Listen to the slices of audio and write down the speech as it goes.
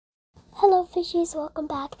Hello fishies, welcome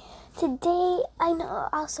back. Today, I know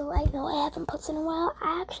I haven't posted in a while.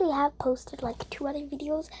 I actually have posted like 2 other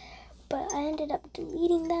videos, but I ended up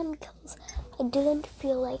deleting them because I didn't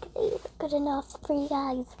feel like they were good enough for you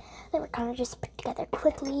guys. They were kind of just put together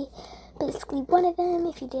quickly. Basically, one of them,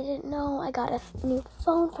 if you didn't know, I got a new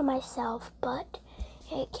phone for myself, but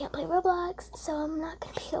I can't play Roblox, so I'm not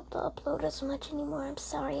going to be able to upload as much anymore. I'm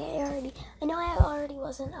sorry, I know I already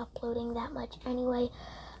wasn't uploading that much anyway,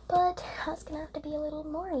 but I was going to have to be a little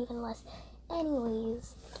more, even less.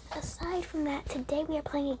 Anyways, aside from that, today we are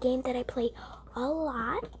playing a game that I play a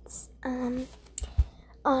lot on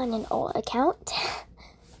an old account,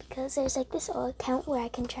 because there's like this old account where I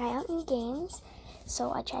can try out new games.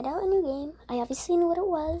 So I tried out a new game. I obviously knew what it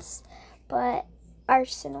was, but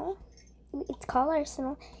Arsenal. It's called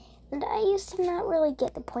Arsenal, and I used to not really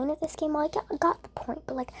get the point of this game. Well, I got the point,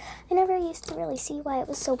 but like I never used to really see why it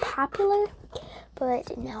was so popular.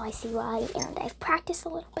 But now I see why, and I've practiced a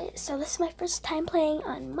little bit. So this is my first time playing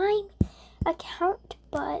on my account,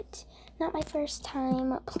 but not my first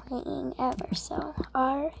time playing ever. So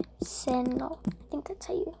Arsenal, I think that's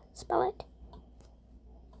how you spell it.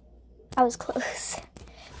 I was close,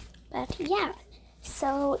 but yeah.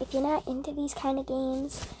 So if you're not into these kind of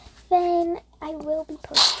games, then I will be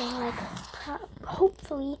posting like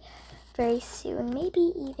hopefully very soon,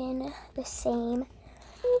 maybe even the same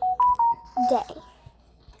day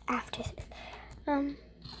after.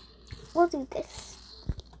 We'll do this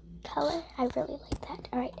color. I really like that.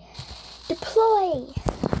 All right, deploy.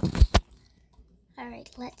 All right,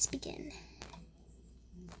 let's begin.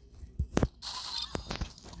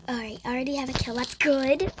 All right, I already have a kill. That's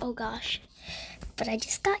good. Oh gosh, but I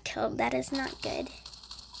just got killed. That is not good.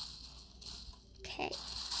 Okay.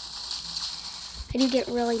 I do get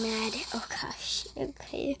really mad. Oh gosh.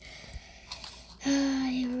 Okay.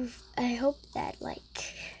 I hope that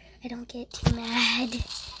like I don't get too mad,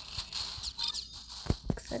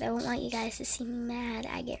 because I don't want you guys to see me mad.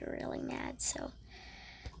 I get really mad. So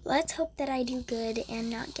let's hope that I do good and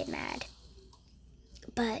not get mad.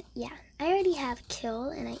 But yeah, I already have a kill,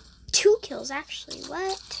 and 2 kills actually.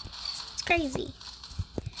 What? It's crazy.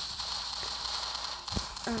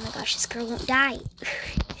 Oh my gosh, this girl won't die.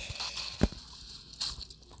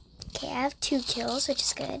 Okay, I have 2 kills, which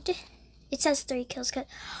is good. It says 3 kills. Good.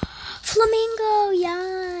 Flamingo,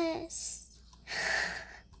 yes.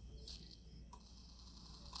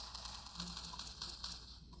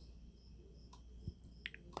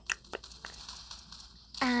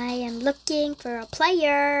 I am looking for a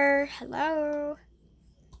player. Hello.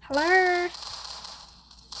 Hello.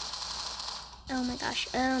 Oh my gosh.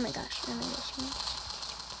 Oh my gosh. Oh my gosh. Oh my gosh.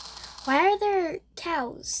 Why are there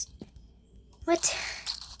cows? What?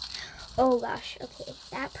 Oh gosh, okay.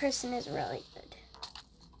 That person is really good.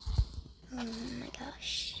 Oh my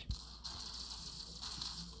gosh.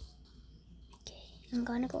 Okay, I'm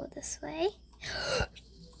gonna go this way.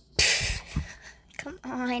 Come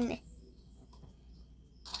on.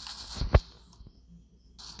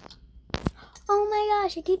 Oh my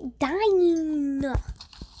gosh, I keep dying.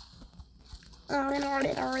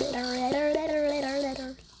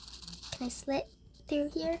 Can I slit through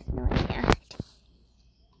here? No, I can't.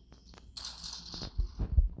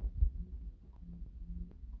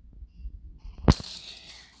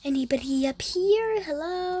 Anybody up here?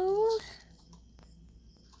 Hello?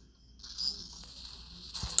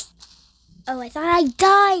 Oh, I thought I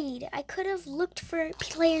died. I could have looked for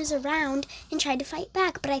players around and tried to fight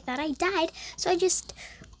back, but I thought I died, so I just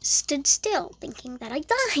stood still, thinking that I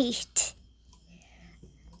died.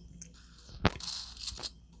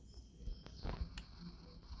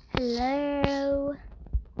 Hello?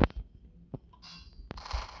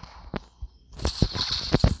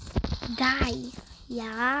 Die.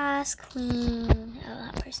 Yes, queen. Oh,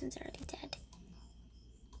 that person's already dead.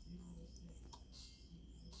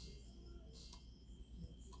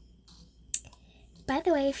 By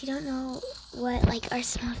the way, if you don't know what like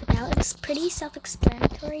Arsenal is about, it's pretty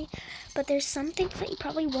self-explanatory, but there's some things that you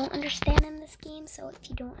probably won't understand in this game, so if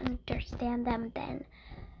you don't understand them, then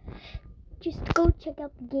just go check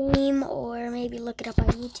out the game, or maybe look it up on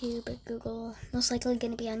YouTube or Google. Most likely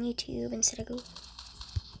going to be on YouTube instead of Google.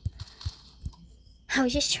 I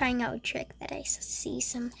was just trying out a trick that I see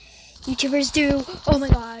some YouTubers do. Oh my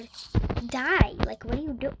god. Die. Like, what do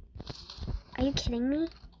you do? Are you kidding me?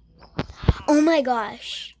 Oh my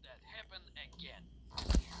gosh.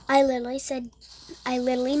 I literally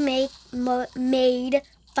made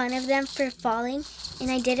fun of them for falling, and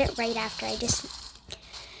I did it right after.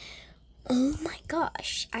 Oh my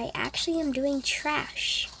gosh. I actually am doing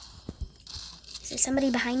trash. there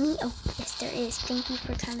somebody behind me? Oh, yes, there is. Thank you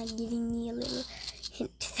for kind of giving me a little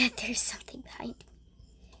hint that there's something behind me.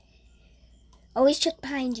 Always check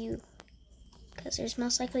behind you, because there's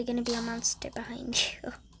most likely going to be a monster behind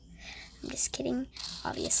you. I'm just kidding,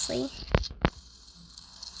 obviously.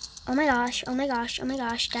 Oh my gosh, oh my gosh, oh my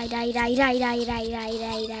gosh. Die, die, die, die, die, die, die,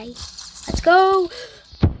 die, die. Let's go!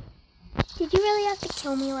 Did you really have to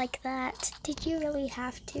kill me like that? Did you really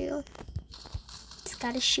have to? Just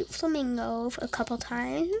gotta shoot Flamingo a couple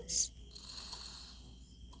times.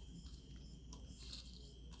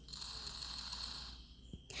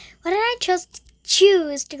 Why did I just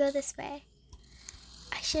choose to go this way?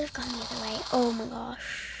 I should have gone the other way. Oh my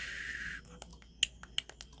gosh.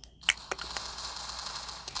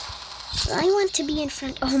 I want to be in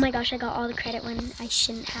front. Oh my gosh, I got all the credit when I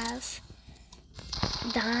shouldn't have.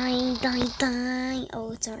 Die, die, die.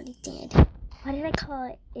 Oh, it's already dead. Why did I call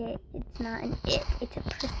it it? It's not an it. It's a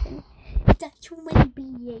person. It's a human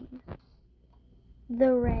being.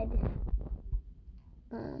 The red.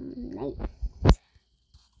 Nice.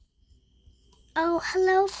 Oh,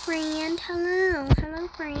 hello, friend. Hello. Hello,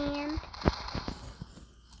 friend.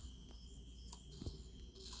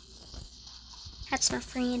 That's my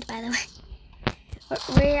friend, by the way.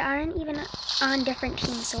 We aren't even on different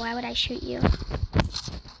teams, so why would I shoot you?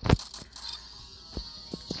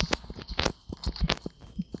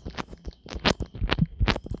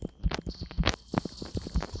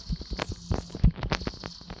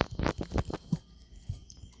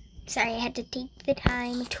 Sorry, I had to take the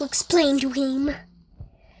time to explain to him.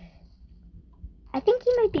 I think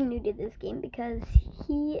he might be new to this game because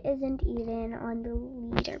he isn't even on the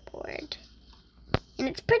leaderboard. And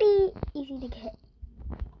it's pretty easy to get.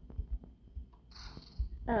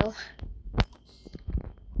 Oh.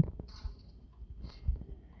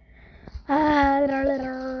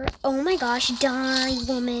 Oh my gosh, die,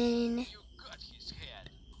 woman.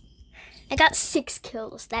 I got 6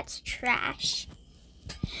 kills. That's trash.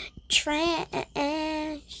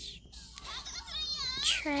 Trash.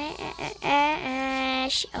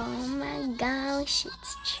 Trash. Oh my gosh,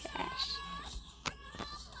 it's trash.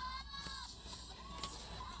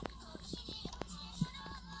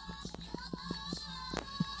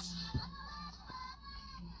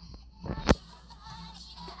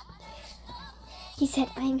 He said,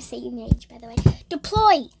 I'm saving age, by the way.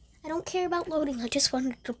 Deploy! I don't care about loading. I just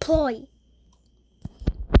want to deploy.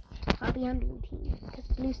 I'll be on blue team. Because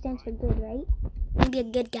blue stands for good, right? I'm gonna be a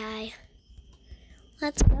good guy.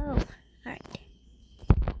 Let's go. Alright.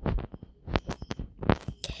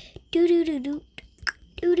 Do do do do.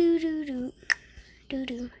 Do do do do. Do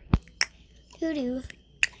do. Do do.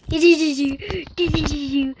 Do do do do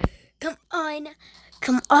do. Come on.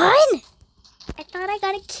 Come on! I thought I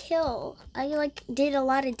got a kill. I did a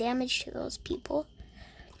lot of damage to those people.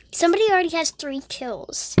 Somebody already has 3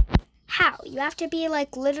 kills. How? You have to be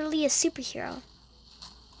literally a superhero.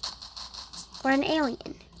 Or an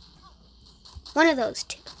alien. One of those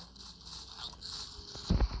two.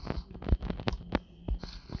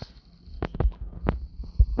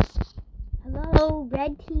 Hello,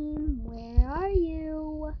 red team. Where are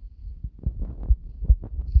you?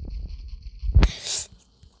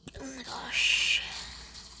 Oh my gosh.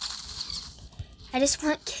 I just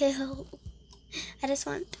want kill. I just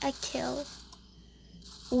want a kill.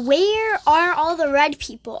 Where are all the red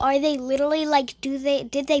people? Are they literally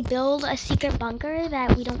did they build a secret bunker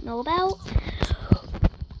that we don't know about?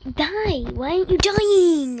 Die! Why aren't you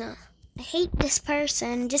dying? I hate this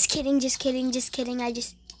person. Just kidding, just kidding, just kidding. I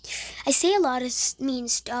say a lot of mean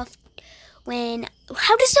stuff when...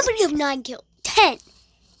 How does somebody have 9 kills? 10!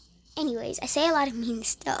 Anyways, I say a lot of mean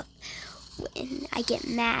stuff when I get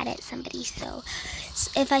mad at somebody. So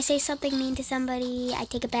if I say something mean to somebody, I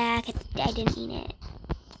take it back. I didn't mean it.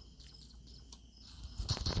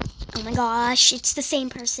 Oh my gosh, it's the same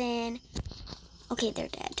person. Okay, they're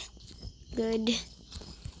dead. Good.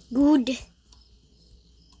 Good.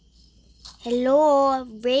 Hello,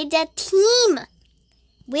 red team.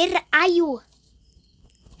 Where are you?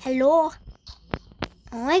 Hello.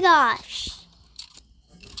 Oh my gosh.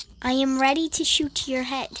 I am ready to shoot to your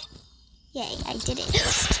head. Yay, I did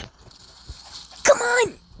it. Come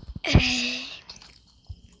on.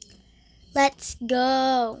 Let's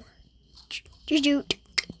go. Do-doot.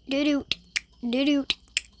 Do-doot. Do-doot.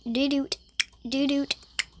 Do-doot. Do-doot.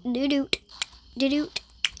 Do-doot. Do-doot.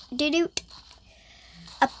 Do-doot.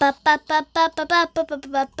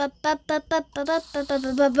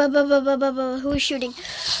 Who's shooting?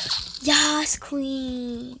 Yes,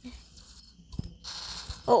 queen.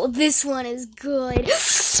 Oh, this one is good.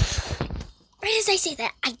 Right as I say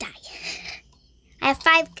that, I die. I have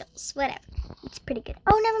 5 kills. Whatever. It's pretty good.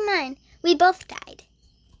 Oh, never mind. We both die.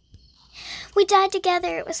 We died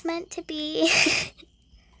together. It was meant to be.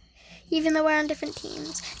 Even though we're on different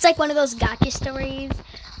teams. It's like one of those gotcha stories.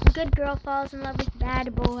 Good girl falls in love with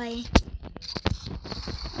bad boy.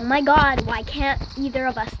 Oh my god, why can't either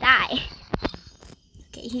of us die?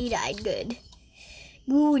 Okay, he died. Good.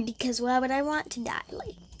 Good, because why would I want to die?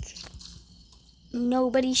 Like,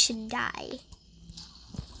 nobody should die.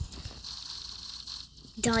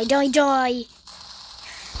 Die, die, die.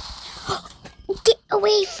 Get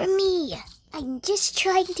away from me. I'm just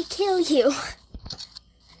trying to kill you.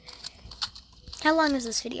 How long is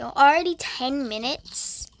this video? Already 10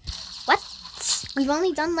 minutes? What? We've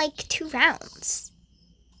only done like 2 rounds.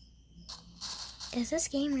 Is this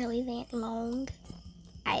game really that long?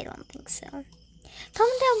 I don't think so.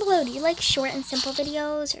 Comment down below, do you like short and simple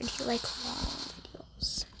videos or do you like long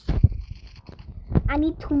videos? I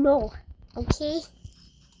need to know, okay?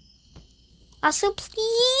 Also,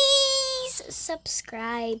 please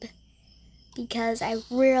subscribe because I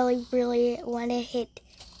really, really want to hit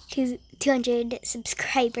 200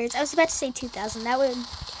 subscribers. I was about to say 2,000. That would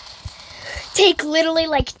take literally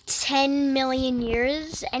like 10 million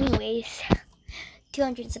years. Anyways,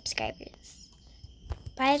 200 subscribers.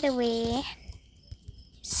 By the way,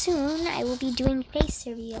 soon I will be doing face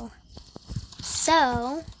reveal.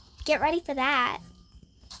 So, get ready for that.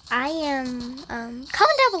 I am, comment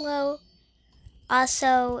down below.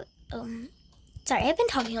 Also, sorry, I've been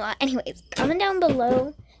talking a lot. Anyways, comment down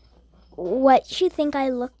below what you think I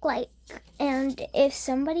look like. And if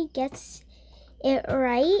somebody gets it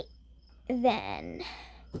right, then,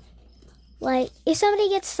 like, if somebody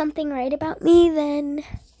gets something right about me, then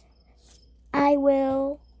I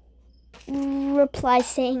will reply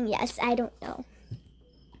saying yes. I don't know.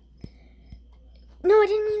 No, I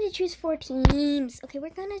didn't mean to choose 4 teams. Okay, we're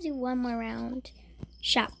gonna do one more round.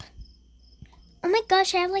 Shop. Oh my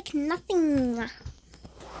gosh, I have like nothing.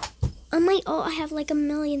 I have like a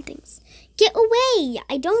million things. Get away!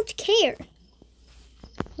 I don't care.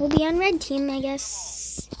 We'll be on red team, I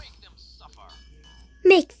guess.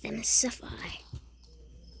 Make them suffer.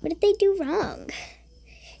 What did they do wrong?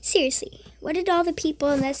 Seriously, what did all the people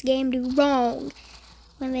in this game do wrong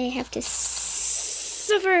when they have to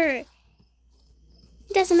suffer?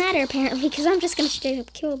 It doesn't matter, apparently, because I'm just going to straight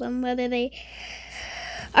up kill them, whether they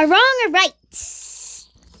are wrong or right.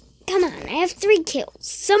 Come on, I have 3 kills.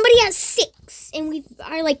 Somebody has 6, and we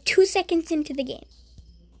are like 2 seconds into the game.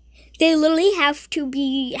 They literally have to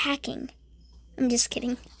be hacking. I'm just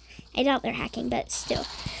kidding. I doubt they're hacking, but still.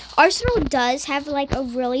 Arsenal does have like a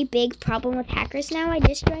really big problem with hackers now. I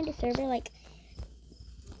just joined a server like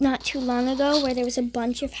not too long ago where there was a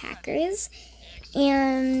bunch of hackers.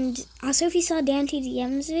 And also, if you saw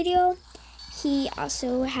Dan2DM's video, he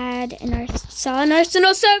also had saw an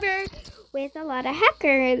Arsenal server with a lot of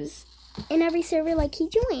hackers in every server like he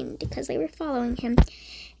joined because they were following him.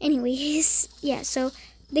 Anyways, yeah, so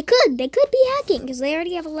they could be hacking because they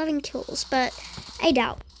already have 11 kills, but I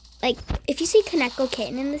doubt. Like, if you see Kaneko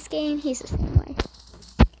Kitten in this game, he's the same way.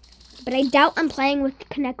 But I doubt I'm playing with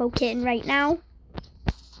Kaneko Kitten right now.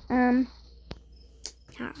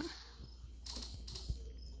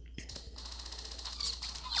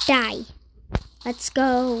 Die. Let's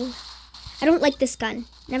go. I don't like this gun.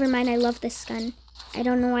 Never mind, I love this gun. I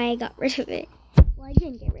don't know why I got rid of it. Well, I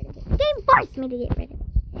didn't get rid of it. The game forced me to get rid of it.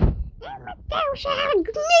 Oh my gosh, I have a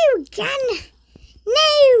new gun.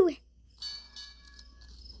 No!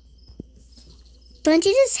 Don't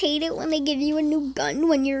you just hate it when they give you a new gun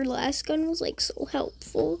when your last gun was like so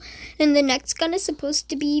helpful? And the next gun is supposed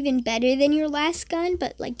to be even better than your last gun,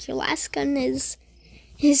 but like your last gun is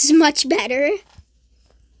much better.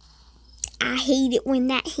 I hate it when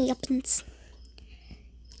that happens.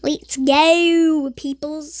 Let's go,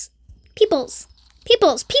 peoples. Peoples.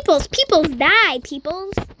 Peoples. Peoples. Peoples die,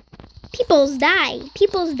 peoples. Peoples die.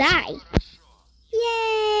 Peoples die.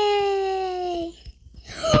 Yay!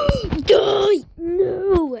 Die!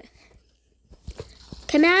 No!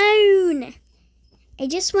 Come on! I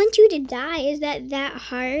just want you to die. Is that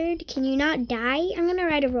hard? Can you not die? I'm gonna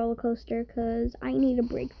ride a roller coaster because I need a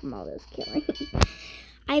break from all this killing.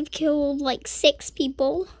 I've killed like 6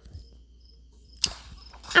 people.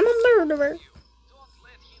 I'm a murderer.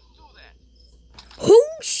 Who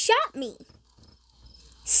shot me?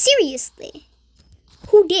 Seriously.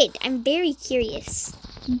 Who did? I'm very curious.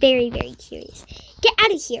 Very, very curious. Get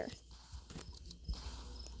out of here.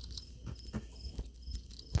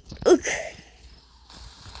 Ugh.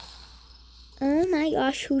 Oh my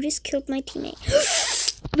gosh, who just killed my teammate?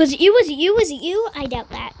 Was it you? Was it you? Was it you? I doubt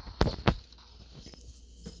that.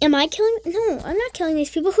 Am I killing? No, I'm not killing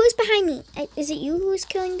these people. Who's behind me? Is it you who is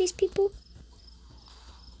killing these people?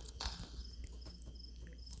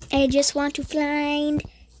 I just want to find,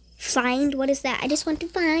 what is that? I just want to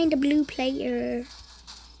find a blue player.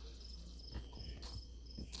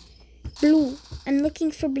 Blue. I'm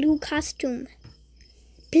looking for blue costume.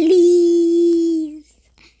 Please.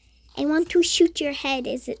 I want to shoot your head.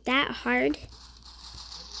 Is it that hard?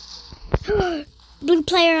 Blue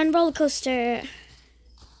player on roller coaster.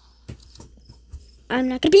 I'm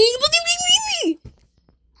not gonna be able to beat me.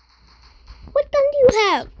 What gun do you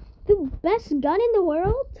have? The best gun in the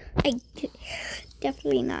world?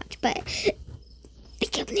 Definitely not, but I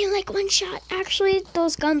killed me in like one shot. Actually,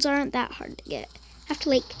 those guns aren't that hard to get.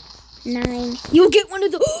 After like 9, you'll get one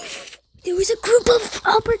of those. There was a group of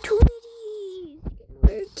opportunities.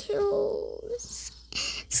 More kills.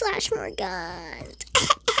 / more guns.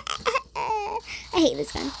 I hate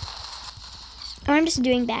this gun. Or I'm just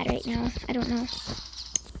doing bad right now. I don't know.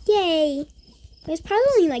 Yay. It was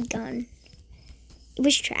probably my gun. It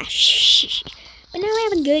was trash. But now I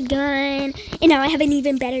have a good gun. And now I have an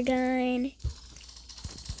even better gun.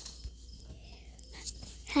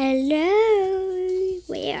 Hello.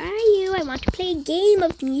 Where are you? I want to play a game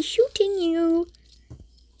of me shooting you.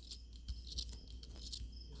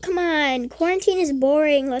 Come on. Quarantine is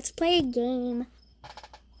boring. Let's play a game.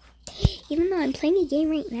 Even though I'm playing a game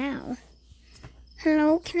right now.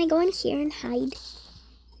 Hello, can I go in here and hide?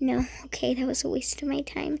 No, okay, that was a waste of my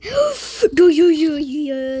time. Yes,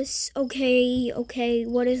 okay,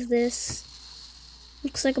 what is this?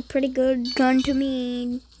 Looks like a pretty good gun to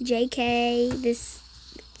me. JK, this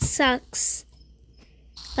sucks.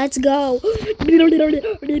 Let's go.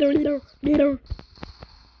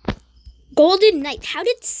 Golden knife. How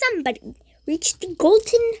did somebody reach the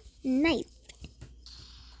golden knife?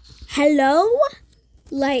 Hello?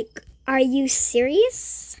 Like, are you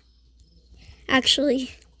serious?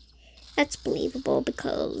 Actually, that's believable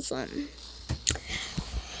because, like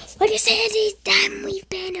I said, this time we've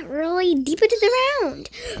been really deep into the round.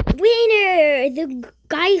 Winner! The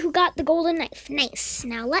guy who got the golden knife. Nice.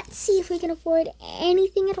 Now let's see if we can afford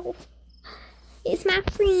anything at all. Is my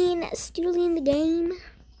friend still in the game?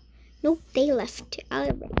 Nope, they left.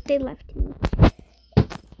 Alright, they left me.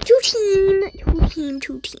 Two team.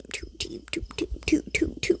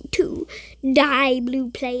 Die, blue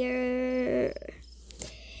player.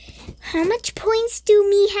 How much points do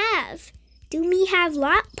me have? Do me have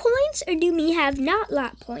lot points or do me have not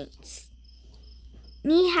lot points?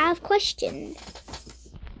 Me have question.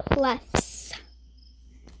 Plus.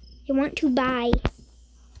 I want to buy.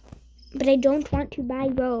 But I don't want to buy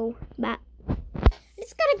row. But I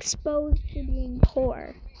just got exposed to being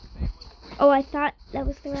poor. Oh, I thought that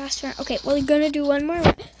was the last round. Okay, well, we're gonna do one more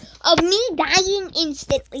round of me dying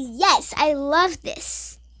instantly. Yes, I love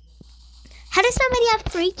this. How does somebody have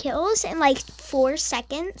 3 kills in like 4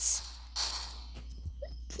 seconds?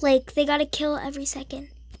 Like, they gotta kill every second.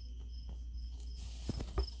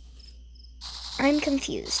 I'm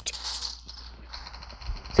confused.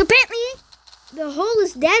 So apparently, the hole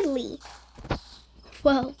is deadly.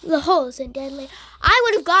 Well, the hole isn't deadly. I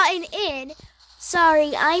would have gotten in.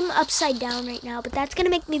 Sorry, I'm upside down right now, but that's going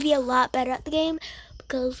to make me be a lot better at the game,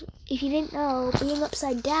 because if you didn't know, being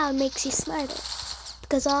upside down makes you smarter,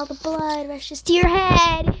 because all the blood rushes to your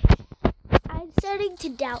head. I'm starting to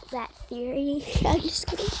doubt that theory. I'm just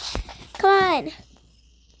kidding. Come on.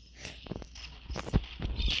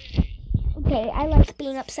 Okay, I like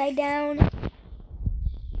being upside down.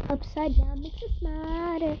 Upside down makes you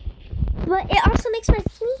smarter, but it also makes my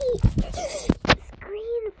screen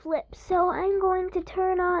flip, so I'm going to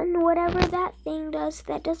turn on whatever that thing does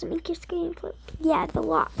that doesn't make your screen flip. Yeah, the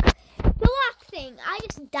lock. The lock thing. I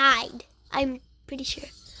just died. I'm pretty sure.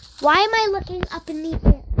 Why am I looking up in the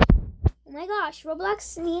air? Oh my gosh,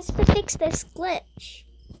 Roblox needs to fix this glitch.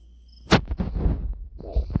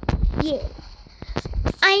 Yeah.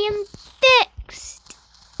 I am fixed.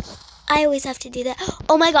 I always have to do that.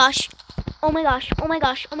 Oh my gosh. Oh my gosh, oh my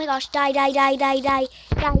gosh, oh my gosh. Die.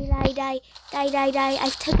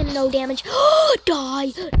 I've taken no damage.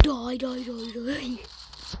 Die.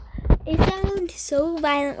 It sounds so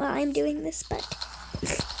violent while I'm doing this, but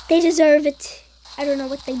they deserve it. I don't know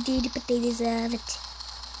what they did, but they deserve it.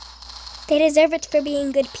 They deserve it for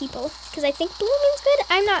being good people. Because I think blue means good.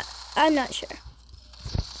 I'm not sure.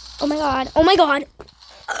 Oh my god. Oh my god.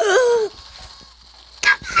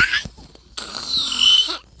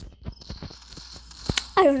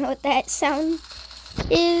 I don't know what that sound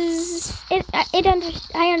is.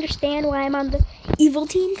 I understand why I'm on the evil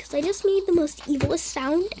team, because I just made the most evilest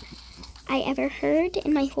sound I ever heard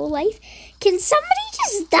in my whole life. Can somebody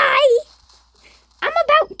just die? I'm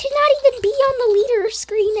about to not even be on the leader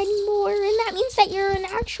screen anymore, and that means that you're an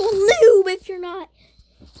actual noob if you're not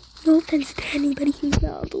No offense to anybody who's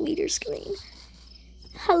not on the leader screen.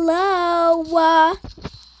 Hello?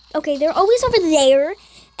 Okay, they're always over there,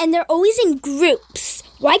 and they're always in groups.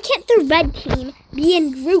 Why can't the red team be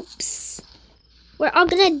in groups? We're all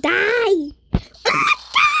gonna die.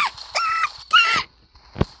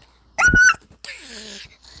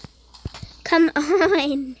 Come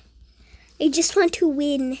on. I just want to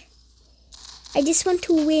win. I just want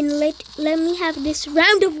to win. Let me have this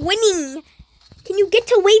round of winning. Can you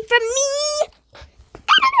get away from me?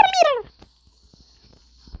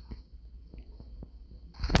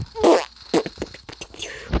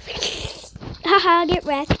 Haha, get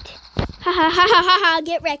wrecked. Haha, ha ha ha ha,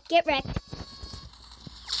 get wrecked.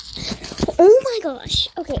 Oh my gosh.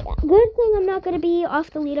 Okay, good thing I'm not going to be off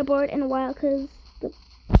the leaderboard in a while because the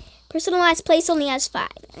person in last place only has 5.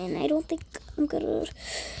 And I don't think I'm going to...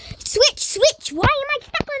 Switch! Why am I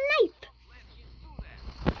stuck on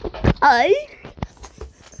knife?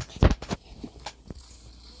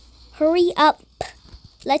 Hurry up.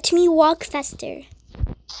 Let me walk faster.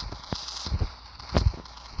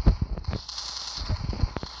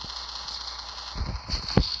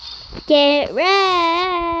 Get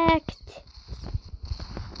wrecked.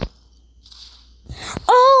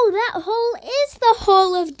 Oh, that hole is the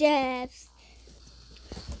hole of death.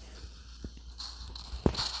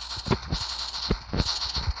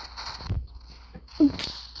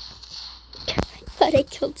 But I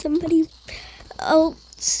killed somebody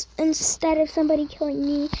else instead of somebody killing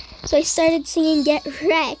me. So I started singing Get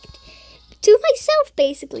Wrecked to myself,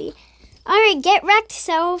 basically. Alright, get wrecked,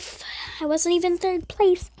 self. I wasn't even 3rd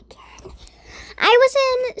place again. I was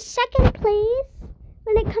in 2nd place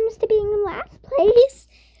when it comes to being in last place.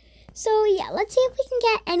 So yeah, let's see if we can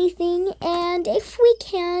get anything. And if we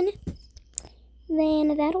can,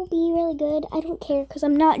 then that'll be really good. I don't care because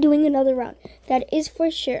I'm not doing another round. That is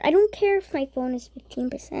for sure. I don't care if my phone is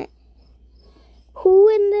 15%. Who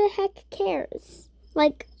in the heck cares?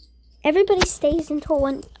 Like, everybody stays until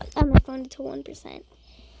on my phone until 1%.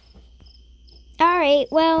 Alright,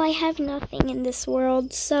 well, I have nothing in this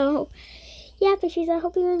world, so yeah, fishies, I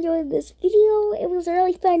hope you enjoyed this video. It was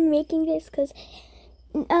really fun making this because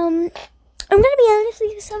I'm gonna be honest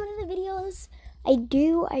with you, some of the videos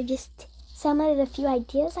I just some of the few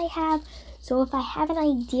ideas I have. So if I have an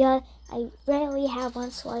idea, I rarely have one,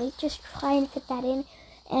 so I just try and fit that in.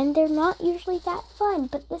 And they're not usually that fun,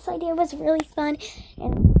 but this idea was really fun.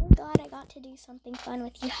 And oh God, I got to do something fun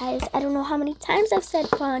with you guys. I don't know how many times I've said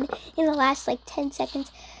fun in the last like 10 seconds.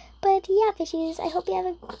 But yeah, fishies, I hope you have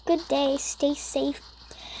a good day. Stay safe.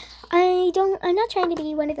 I'm not trying to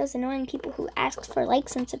be one of those annoying people who asks for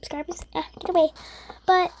likes and subscribers. Get away.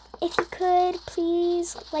 But if you could,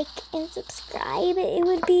 please like and subscribe. It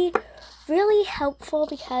would be really helpful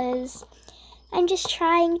because I'm just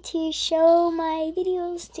trying to show my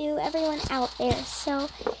videos to everyone out there. So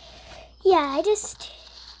yeah,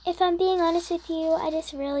 if I'm being honest with you, I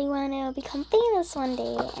just really want to become famous one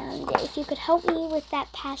day. And if you could help me with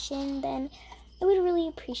that passion, then I would really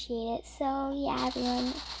appreciate it. So yeah,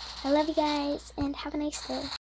 everyone, I love you guys and have a nice day.